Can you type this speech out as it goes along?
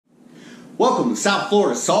Welcome to South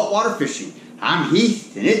Florida saltwater fishing. I'm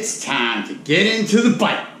Heath, and it's time to get into the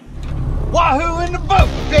bite. Wahoo in the boat,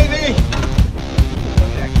 baby!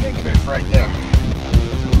 That kingfish right there.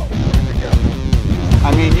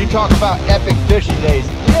 I mean, you talk about epic fishing days.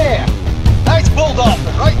 Yeah! Nice bull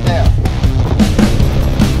dolphin right there.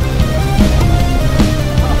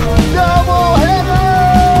 Double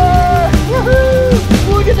header!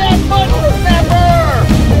 Woohoo! Look at that mud snapper!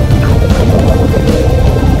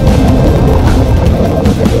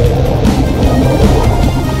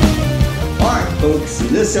 Alright folks,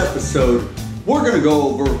 in this episode, we're going to go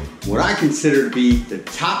over what I consider to be the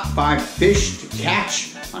top 5 fish to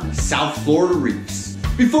catch on the South Florida Reefs.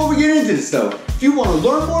 Before we get into this though, if you want to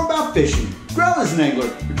learn more about fishing, grow as an angler,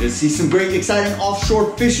 or just see some great exciting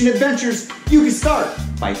offshore fishing adventures, you can start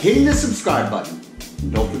by hitting the subscribe button.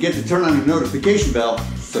 And don't forget to turn on the notification bell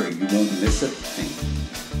so that you won't miss a thing.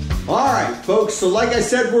 Alright folks, so like I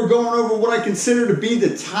said, we're going over what I consider to be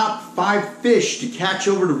the top 5 fish to catch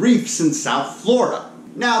over the reefs in South Florida.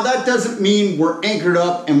 Now that doesn't mean we're anchored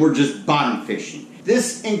up and we're just bottom fishing.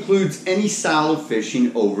 This includes any style of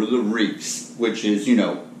fishing over the reefs, which is,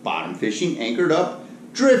 bottom fishing, anchored up,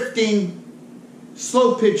 drifting,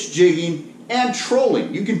 slow pitch jigging, and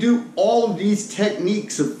trolling. You can do all of these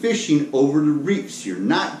techniques of fishing over the reefs. You're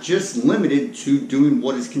not just limited to doing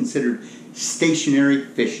what is considered stationary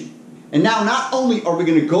fishing. And now not only are we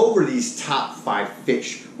going to go over these top 5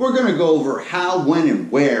 fish, we're going to go over how, when,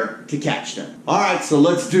 and where to catch them. Alright, so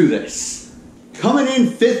let's do this. Coming in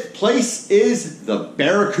 5th place is the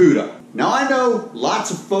barracuda. Now I know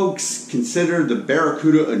lots of folks consider the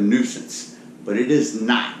barracuda a nuisance, but it is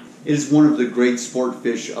not. It is one of the great sport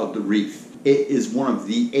fish of the reef. It is one of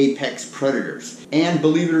the apex predators. And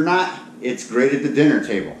believe it or not, it's great at the dinner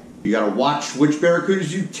table. You gotta watch which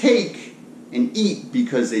barracudas you take and eat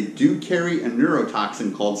because they do carry a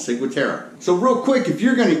neurotoxin called ciguatera. So real quick, if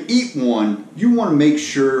you're gonna eat one, you wanna make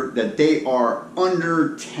sure that they are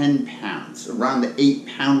under 10 pounds. Around the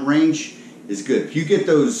 8-pound range is good. If you get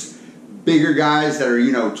those bigger guys that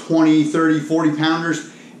are, 20, 30, 40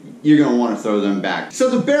 pounders, you're gonna wanna throw them back. So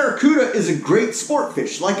the barracuda is a great sport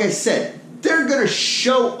fish. Like I said, they're gonna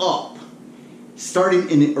show up starting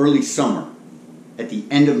in the early summer at the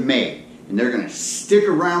end of May. And they're going to stick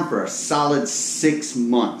around for a solid 6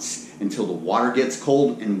 months until the water gets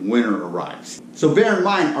cold and winter arrives. So bear in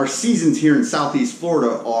mind, our seasons here in Southeast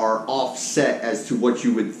Florida are offset as to what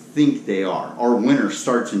you would think they are. Our winter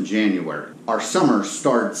starts in January. Our summer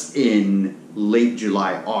starts in late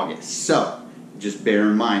July, August. So just bear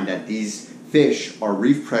in mind that these fish are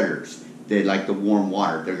reef predators. They like the warm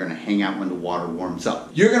water. They're going to hang out when the water warms up.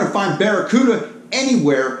 You're going to find barracuda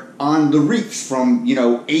anywhere on the reefs from,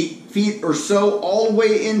 8 feet or so all the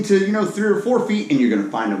way into, 3 or 4 feet, and you're going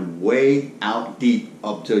to find them way out deep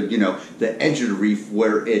up to, the edge of the reef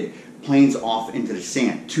where it planes off into the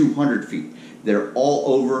sand, 200 feet. They're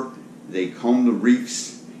all over. They comb the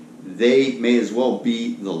reefs. They may as well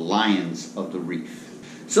be the lions of the reef.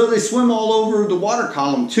 So they swim all over the water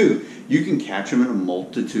column too. You can catch them in a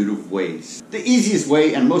multitude of ways. The easiest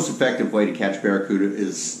way and most effective way to catch barracuda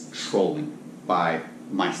is trolling by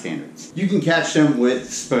my standards. You can catch them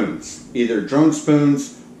with spoons, either drone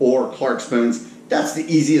spoons or Clark spoons. That's the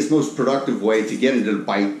easiest, most productive way to get into the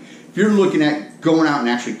bite. If you're looking at going out and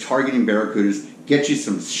actually targeting barracudas, get you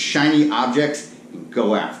some shiny objects and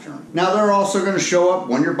go after them. Now they're also going to show up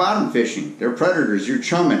when you're bottom fishing. They're predators, you're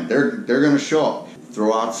chumming, they're going to show up.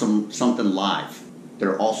 Throw out something live.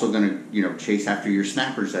 They're also going to, chase after your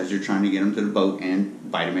snappers as you're trying to get them to the boat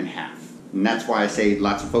and bite them in half. And that's why I say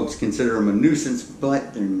lots of folks consider them a nuisance,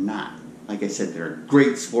 but they're not. Like I said, they're a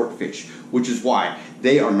great sport fish, which is why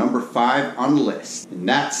they are number 5 on the list. And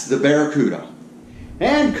that's the barracuda.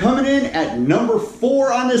 And coming in at number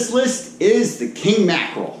 4 on this list is the king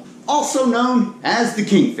mackerel, also known as the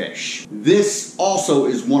kingfish. This also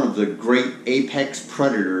is one of the great apex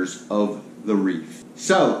predators of the reef.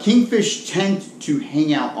 So, kingfish tend to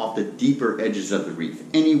hang out off the deeper edges of the reef,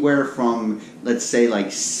 anywhere from, let's say,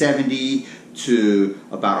 like 70 to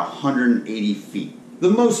about 180 feet. The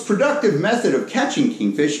most productive method of catching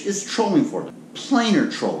kingfish is trolling for them, planer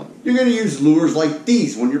trolling. You're going to use lures like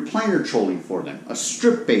these when you're planer trolling for them, a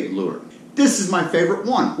strip bait lure. This is my favorite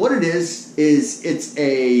one. What it is it's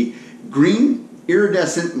a green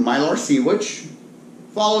iridescent mylar sea witch,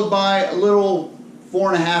 followed by a little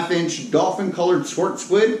 4.5-inch dolphin colored sword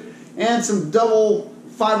squid and some double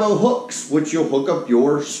 5/0 hooks, which you'll hook up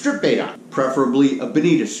your strip bait on, preferably a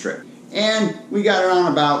bonita strip. And we got it on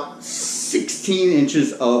about 16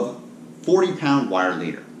 inches of 40-pound wire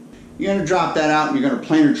leader. You're going to drop that out and you're going to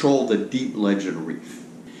planer troll the deep ledge of the reef.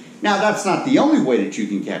 Now, that's not the only way that you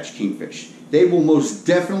can catch kingfish. They will most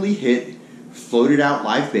definitely hit floated out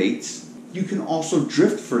live baits. You can also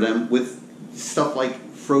drift for them with stuff like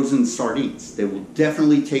frozen sardines. They will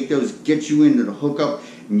definitely take those, get you into the hookup,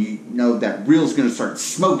 and you know that reel's going to start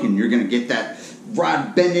smoking. You're going to get that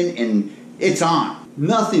rod bending, and it's on.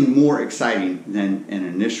 Nothing more exciting than an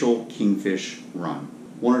initial kingfish run.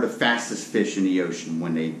 One of the fastest fish in the ocean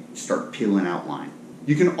when they start peeling out line.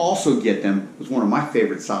 You can also get them with one of my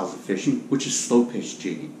favorite styles of fishing, which is slow pitch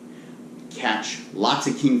jigging. Catch lots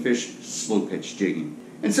of kingfish, slow pitch jigging.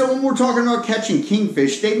 And so when we're talking about catching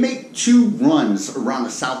kingfish, they make two runs around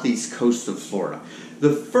the southeast coast of Florida.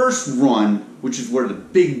 The first run, which is where the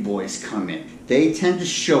big boys come in, they tend to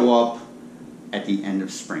show up at the end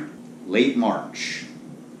of spring, late March,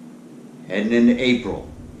 heading into April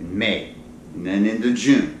and May, and then into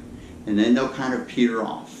June, and then they'll kind of peter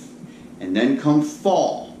off. And then come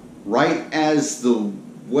fall, right as the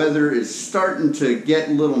weather is starting to get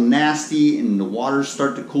a little nasty and the waters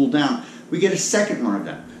start to cool down, we get a second run of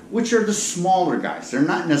them, which are the smaller guys. They're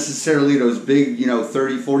not necessarily those big,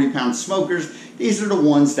 30, 40 pound smokers. These are the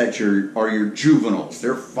ones that are your juveniles.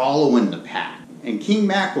 They're following the pack. And king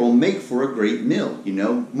mackerel make for a great meal.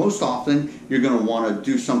 Most often you're going to want to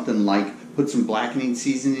do something like put some blackening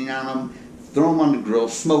seasoning on them, throw them on the grill,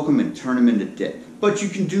 smoke them, and turn them into dip. But you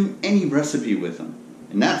can do any recipe with them.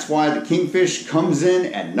 And that's why the kingfish comes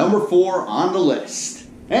in at number 4 on the list.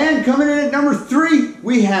 And coming in at number 3,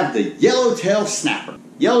 we have the yellowtail snapper.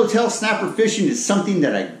 Yellowtail snapper fishing is something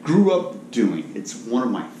that I grew up doing. It's one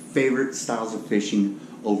of my favorite styles of fishing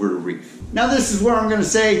over the reef. Now this is where I'm going to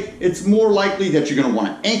say it's more likely that you're going to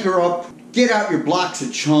want to anchor up, get out your blocks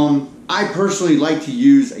of chum. I personally like to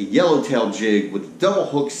use a yellowtail jig with a double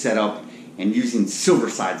hook setup and using silver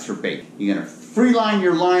sides for bait. You're going to free line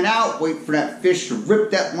your line out, wait for that fish to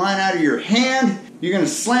rip that line out of your hand. You're going to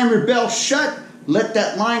slam your bell shut, let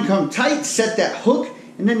that line come tight, set that hook,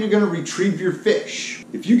 and then you're going to retrieve your fish.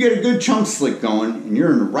 If you get a good chum slick going and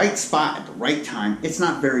you're in the right spot at the right time, it's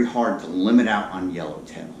not very hard to limit out on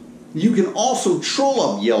yellowtail. You can also troll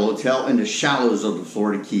up yellowtail in the shallows of the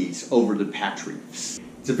Florida Keys over the patch reefs.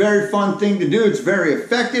 It's a very fun thing to do. It's very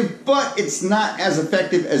effective, but it's not as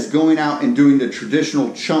effective as going out and doing the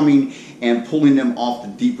traditional chumming and pulling them off the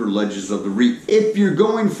deeper ledges of the reef. If you're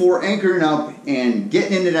going for anchoring up and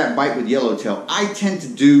getting into that bite with yellowtail, I tend to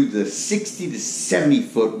do the 60 to 70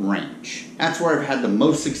 foot range. That's where I've had the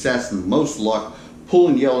most success and the most luck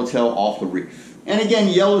pulling yellowtail off the reef. And again,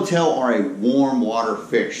 yellowtail are a warm water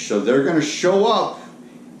fish, so they're going to show up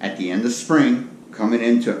at the end of spring, coming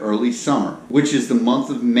into early summer, which is the month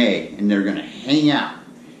of May, and they're going to hang out.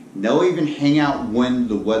 And they'll even hang out when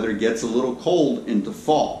the weather gets a little cold into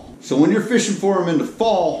fall. So when you're fishing for them in the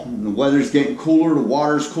fall, and the weather's getting cooler, the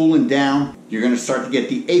water's cooling down, you're going to start to get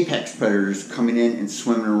the apex predators coming in and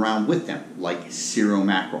swimming around with them, like cirro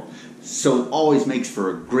mackerel. So it always makes for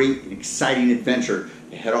a great and exciting adventure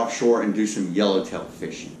to head offshore and do some yellowtail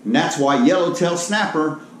fishing. And that's why yellowtail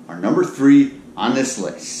snapper are number 3 on this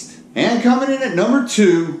list. And coming in at number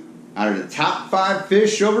 2, out of the top 5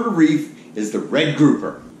 fish over the reef, is the red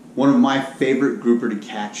grouper. One of my favorite grouper to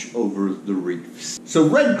catch over the reefs. So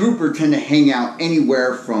red grouper tend to hang out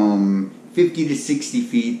anywhere from 50 to 60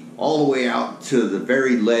 feet all the way out to the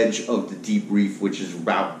very ledge of the deep reef, which is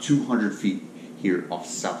about 200 feet here off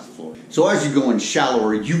South Florida. So as you go in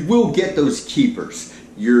shallower, you will get those keepers.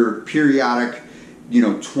 Your periodic,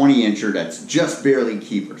 20-incher that's just barely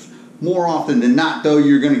keepers. More often than not, though,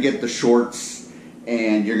 you're going to get the shorts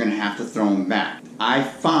and you're going to have to throw them back. I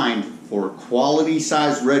find for quality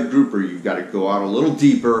size red grouper, you've got to go out a little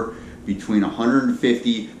deeper, between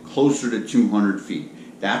 150, closer to 200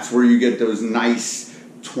 feet. That's where you get those nice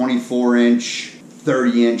 24-inch,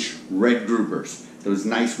 30-inch red groupers. Those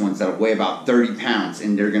nice ones that'll weigh about 30 pounds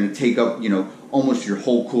and they're going to take up, almost your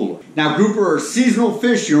whole cooler. Now, grouper are seasonal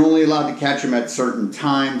fish. You're only allowed to catch them at certain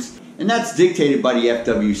times, and that's dictated by the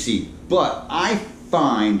FWC. But I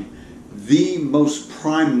find the most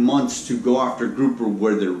prime months to go after grouper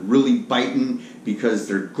where they're really biting because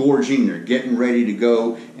they're gorging, they're getting ready to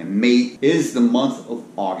go and mate, is the month of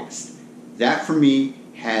August. That for me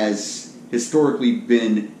has historically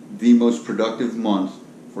been the most productive month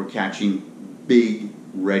for catching big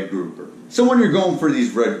red grouper. So when you're going for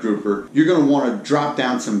these red grouper, you're going to want to drop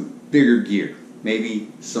down some bigger gear.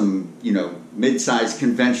 Maybe some, mid-sized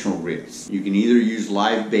conventional reels. You can either use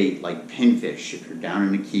live bait like pinfish if you're down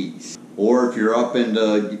in the Keys, or if you're up in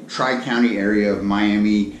the Tri-County area of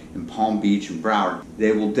Miami and Palm Beach and Broward,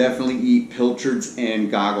 they will definitely eat pilchards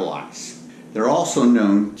and goggle eyes. They're also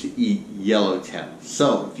known to eat yellowtail.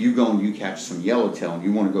 So if you go and you catch some yellowtail and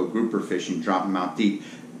you want to go grouper fishing, drop them out deep,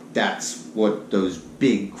 that's what those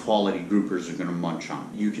big quality groupers are gonna munch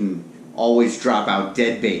on. You can always drop out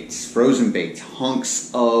dead baits, frozen baits,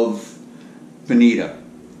 hunks of bonita,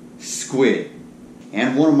 squid.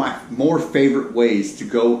 And one of my more favorite ways to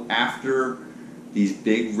go after these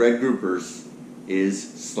big red groupers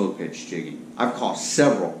is slow pitch jigging. I've caught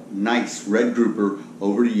several nice red grouper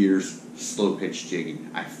over the years slow pitch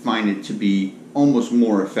jigging. I find it to be almost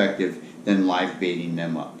more effective than live baiting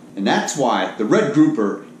them up. And that's why the red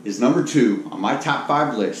grouper is number 2 on my top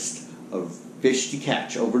 5 list of fish to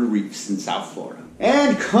catch over the reefs in South Florida.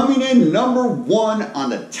 And coming in number 1 on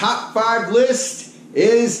the top 5 list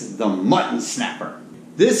is the mutton snapper.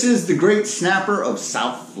 This is the great snapper of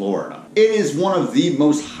South Florida. It is one of the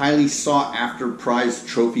most highly sought after prized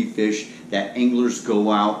trophy fish that anglers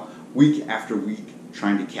go out week after week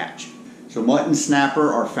trying to catch. So mutton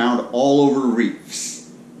snapper are found all over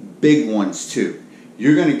reefs, big ones too.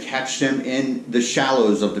 You're going to catch them in the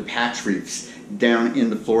shallows of the patch reefs down in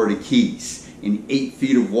the Florida Keys in 8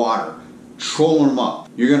 feet of water. Troll them up.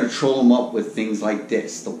 You're going to troll them up with things like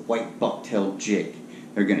this, the white bucktail jig.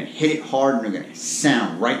 They're going to hit it hard and they're going to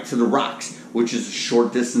sound right to the rocks, which is a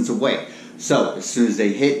short distance away. So as soon as they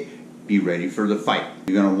hit, be ready for the fight.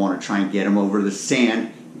 You're going to want to try and get them over the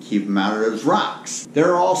sand and keep them out of those rocks.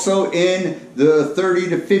 They're also in the 30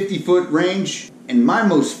 to 50 foot range. And my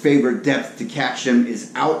most favorite depth to catch them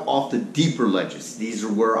is out off the deeper ledges. These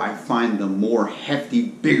are where I find the more hefty,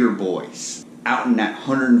 bigger boys, out in that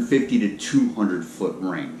 150 to 200 foot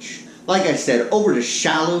range. Like I said, over the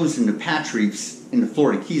shallows and the patch reefs in the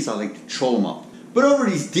Florida Keys, I like to troll them up. But over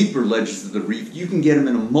these deeper ledges of the reef, you can get them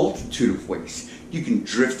in a multitude of ways. You can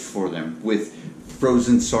drift for them with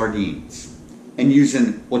frozen sardines and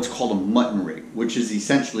using what's called a mutton rig, which is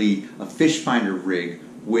essentially a fish finder rig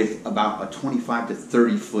with about a 25 to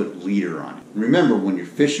 30 foot leader on it. Remember, when you're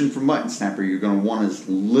fishing for mutton snapper, you're going to want as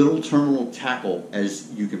little terminal tackle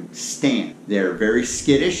as you can stand. They're very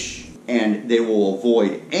skittish and they will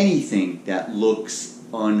avoid anything that looks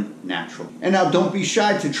unnatural. And now don't be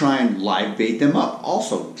shy to try and live bait them up.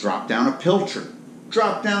 Also, drop down a pilcher,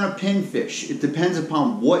 drop down a pinfish. It depends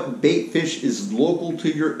upon what bait fish is local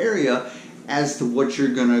to your area as to what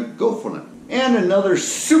you're going to go for them. And another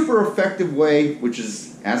super effective way, which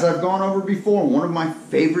is, as I've gone over before, one of my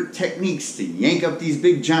favorite techniques to yank up these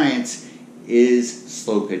big giants is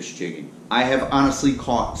slow pitch jigging. I have honestly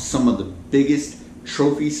caught some of the biggest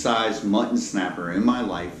trophy sized mutton snapper in my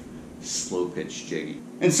life slow pitch jigging.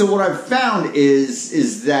 And so what I've found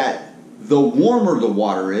is that the warmer the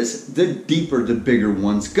water is, the deeper the bigger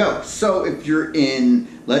ones go. So if you're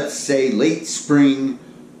in, let's say, late spring,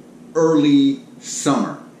 early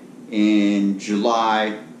summer, in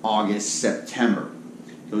July, August, September,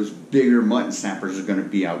 those bigger mutton snappers are going to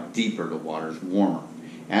be out deeper. The water's warmer.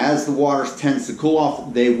 As the water tends to cool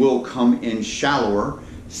off, they will come in shallower.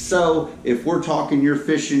 So if we're talking you're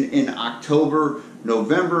fishing in October,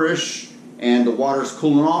 November-ish, and the water's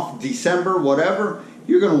cooling off, December, whatever,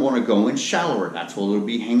 you're going to want to go in shallower. That's where they'll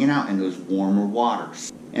be hanging out, in those warmer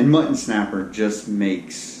waters. And mutton snapper just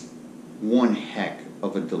makes one heck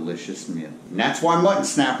of a delicious meal. And that's why mutton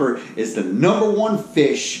snapper is the #1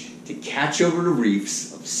 fish to catch over the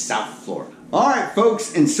reefs of South Florida. Alright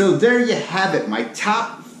folks, and so there you have it, my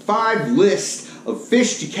top 5 list of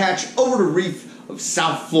fish to catch over the reef of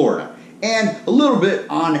South Florida. And a little bit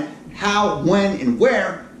on how, when, and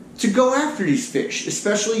where to go after these fish,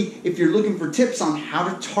 especially if you're looking for tips on how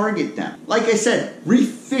to target them. Like I said, reef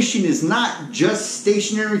fishing is not just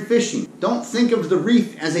stationary fishing. Don't think of the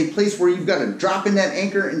reef as a place where you've got to drop in that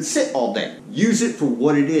anchor and sit all day. Use it for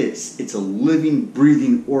what it is. It's a living,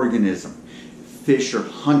 breathing organism. Fish are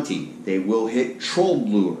hunting. They will hit troll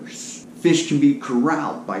lures. Fish can be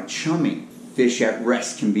corralled by chumming. Fish at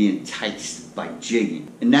rest can be enticed by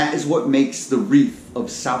jigging. And that is what makes the reef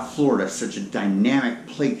of South Florida such a dynamic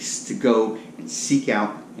place to go and seek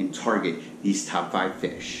out and target these top 5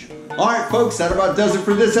 fish. Alright folks, that about does it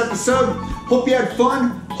for this episode. Hope you had fun,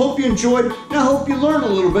 hope you enjoyed, and I hope you learned a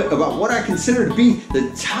little bit about what I consider to be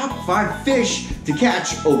the top 5 fish to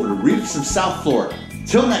catch over the reefs of South Florida.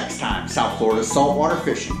 Till next time, South Florida saltwater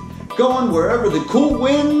fishing. Going wherever the cool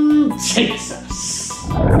wind takes us.